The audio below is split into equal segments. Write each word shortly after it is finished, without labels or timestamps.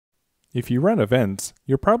If you run events,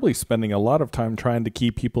 you're probably spending a lot of time trying to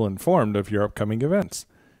keep people informed of your upcoming events.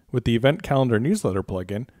 With the Event Calendar Newsletter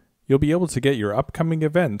plugin, you'll be able to get your upcoming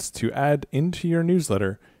events to add into your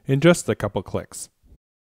newsletter in just a couple clicks.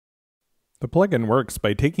 The plugin works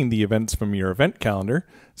by taking the events from your event calendar,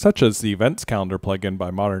 such as the Events Calendar plugin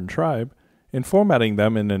by Modern Tribe, and formatting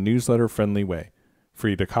them in a newsletter-friendly way, for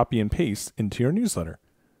you to copy and paste into your newsletter.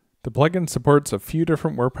 The plugin supports a few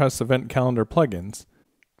different WordPress event calendar plugins,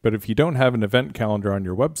 but if you don't have an event calendar on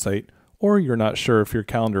your website, or you're not sure if your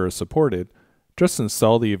calendar is supported, just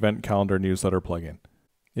install the Event Calendar Newsletter plugin.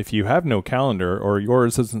 If you have no calendar or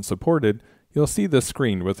yours isn't supported, you'll see this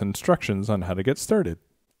screen with instructions on how to get started.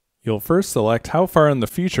 You'll first select how far in the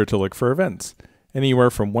future to look for events, anywhere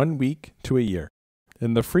from 1 week to a year.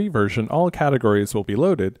 In the free version, all categories will be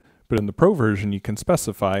loaded, but in the Pro version, you can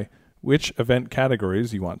specify which event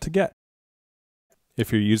categories you want to get.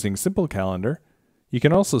 If you're using Simple Calendar, you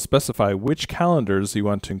can also specify which calendars you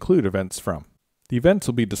want to include events from. The events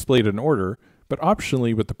will be displayed in order, but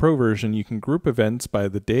optionally with the Pro version, you can group events by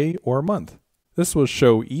the day or month. This will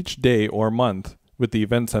show each day or month with the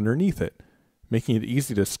events underneath it, making it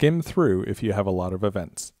easy to skim through if you have a lot of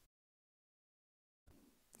events.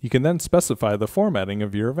 You can then specify the formatting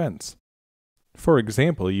of your events. For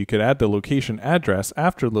example, you could add the location address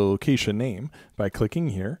after the location name by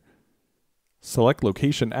clicking here, select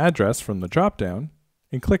location address from the drop-down,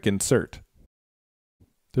 and click Insert.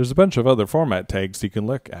 There's a bunch of other format tags you can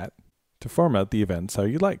look at to format the events how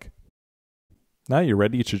you like. Now you're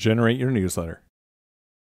ready to generate your newsletter.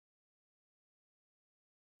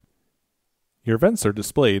 Your events are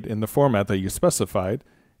displayed in the format that you specified,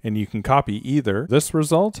 and you can copy either this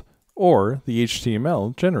result or the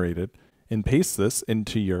HTML generated and paste this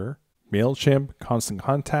into your MailChimp, Constant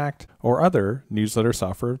Contact, or other newsletter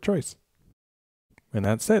software of choice. And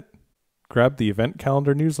that's it. Grab the Event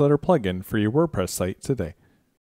Calendar Newsletter plugin for your WordPress site today.